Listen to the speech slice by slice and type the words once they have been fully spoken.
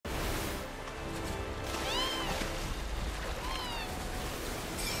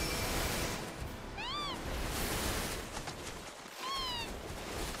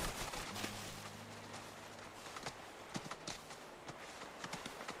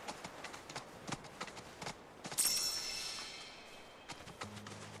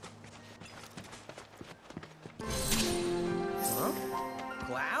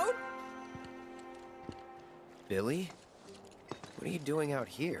Billy? What are you doing out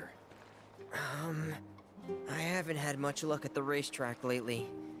here? I haven't had much luck at the racetrack lately.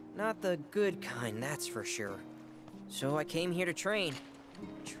 Not the good kind, that's for sure. So I came here to train.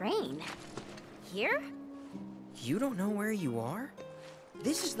 Train? Here? You don't know where you are?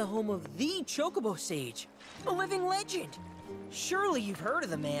 This is the home of the Chocobo Sage, a living legend. Surely you've heard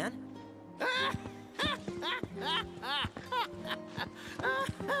of the man.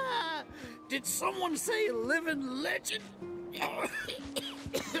 Did someone say living legend?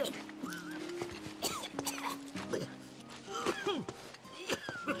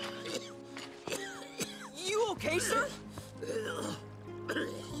 You okay, sir?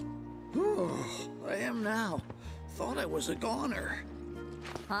 I am now. Thought I was a goner.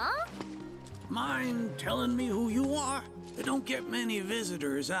 Huh? Mind telling me who you are? They don't get many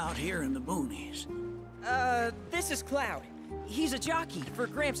visitors out here in the boonies. This is Cloud. He's a jockey for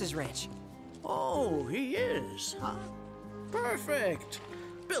Gramps' ranch. Oh, he is, huh? Perfect.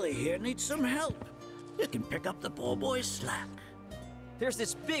 Billy here needs some help. You can pick up the poor boy's slack. There's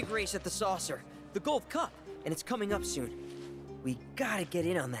this big race at the Saucer, the Gold Cup, and it's coming up soon. We gotta get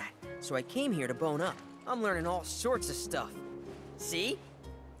in on that, so I came here to bone up. I'm learning all sorts of stuff. See?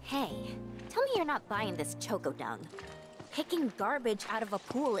 Hey, tell me you're not buying this choco dung. Picking garbage out of a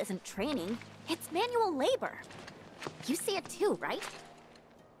pool isn't training, it's manual labor. You see it too, right?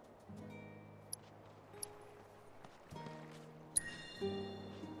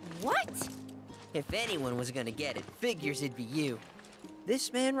 What? If anyone was gonna get it, figures it'd be you.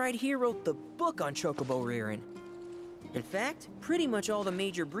 This man right here wrote the book on chocobo rearing. In fact, pretty much all the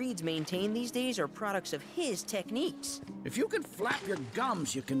major breeds maintained these days are products of his techniques. If you can flap your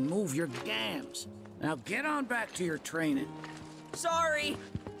gums, you can move your gams. Now get on back to your training. Sorry!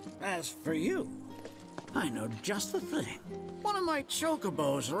 As for you, I know just the thing. One of my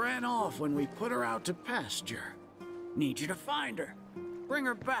chocobos ran off when we put her out to pasture. Need you to find her. Bring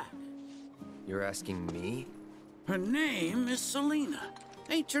her back. You're asking me? Her name is Selena.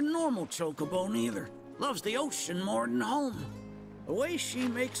 Ain't your normal chocobo neither. Loves the ocean more than home. The way she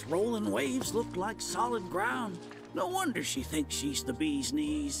makes rolling waves look like solid ground. No wonder she thinks she's the bee's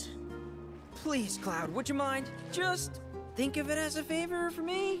knees. Please, Cloud, would you mind? Just think of it as a favor for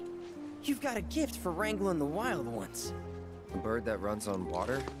me. You've got a gift for wrangling the wild ones. A bird that runs on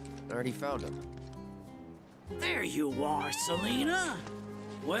water? I already found him. There you are, Selena.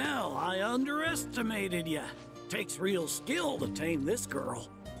 Well, I underestimated ya. Takes real skill to tame this girl.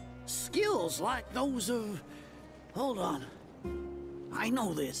 Skills like those of... Hold on. I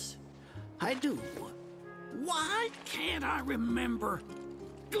know this. I do. Why can't I remember?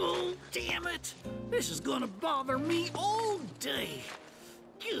 Oh, damn it! This is gonna bother me all day.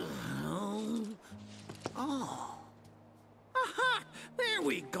 Oh. Aha! There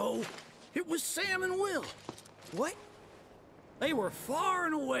we go. It was Sam and Will. What? They were far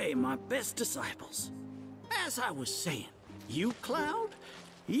and away my best disciples. As I was saying, you, Cloud,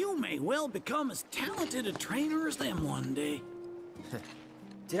 you may well become as talented a trainer as them one day.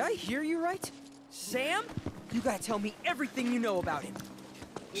 Did I hear you right? Sam? You gotta tell me everything you know about him.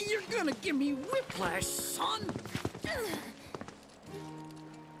 You're gonna give me whiplash, son.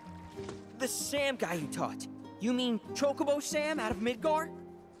 The Sam guy you taught. You mean Chocobo Sam out of Midgar?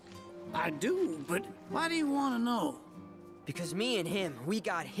 I do, but why do you want to know? Because me and him, we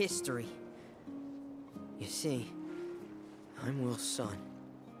got history. You see, I'm Will's son.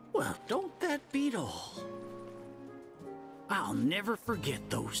 Well, don't that beat all? I'll never forget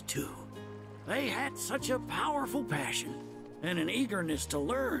those two. They had such a powerful passion, and an eagerness to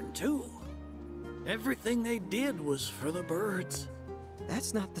learn, too. Everything they did was for the birds.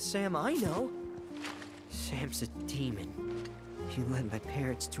 That's not the Sam I know. Sam's a demon. He led my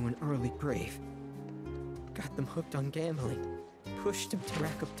parents to an early grave. Got them hooked on gambling. Pushed them to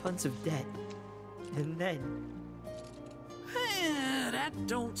rack up tons of debt. And then... That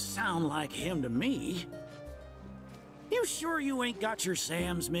don't sound like him to me. You sure you ain't got your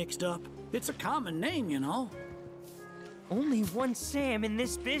Sams mixed up? It's a common name, you know. Only one Sam in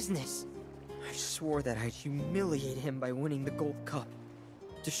this business. I swore that I'd humiliate him by winning the Gold Cup.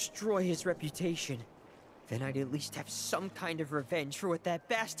 Destroy his reputation. Then I'd at least have some kind of revenge for what that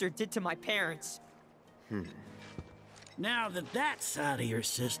bastard did to my parents. Now that that's out of your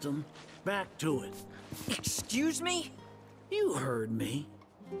system, back to it. Excuse me? You heard me.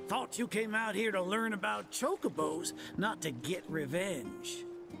 Thought you came out here to learn about chocobos, not to get revenge.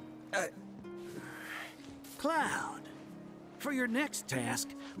 Cloud, for your next task,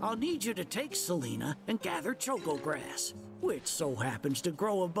 I'll need you to take Selena and gather choco grass, which so happens to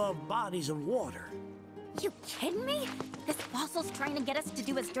grow above bodies of water. You kidding me? This fossil's trying to get us to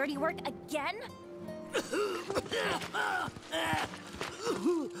do his dirty work again?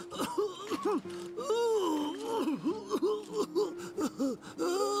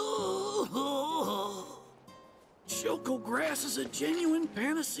 Choco grass is a genuine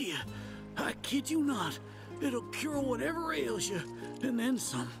panacea. I kid you not. It'll cure whatever ails you, and then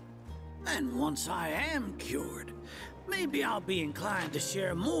some. And once I am cured, maybe I'll be inclined to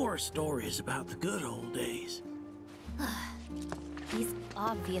share more stories about the good old days. He's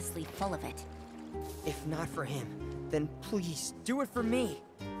obviously full of it. If not for him, then please do it for me.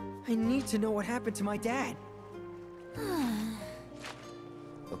 I need to know what happened to my dad.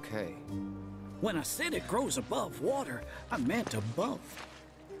 Okay. When I said it grows above water, I meant above.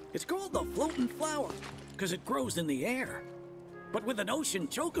 It's called the floating flower, because it grows in the air. But with an ocean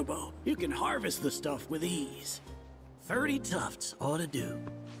chocobo, you can harvest the stuff with ease. 30 tufts ought to do.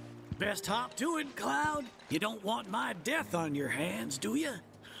 Best hop to it, Cloud. You don't want my death on your hands, do you?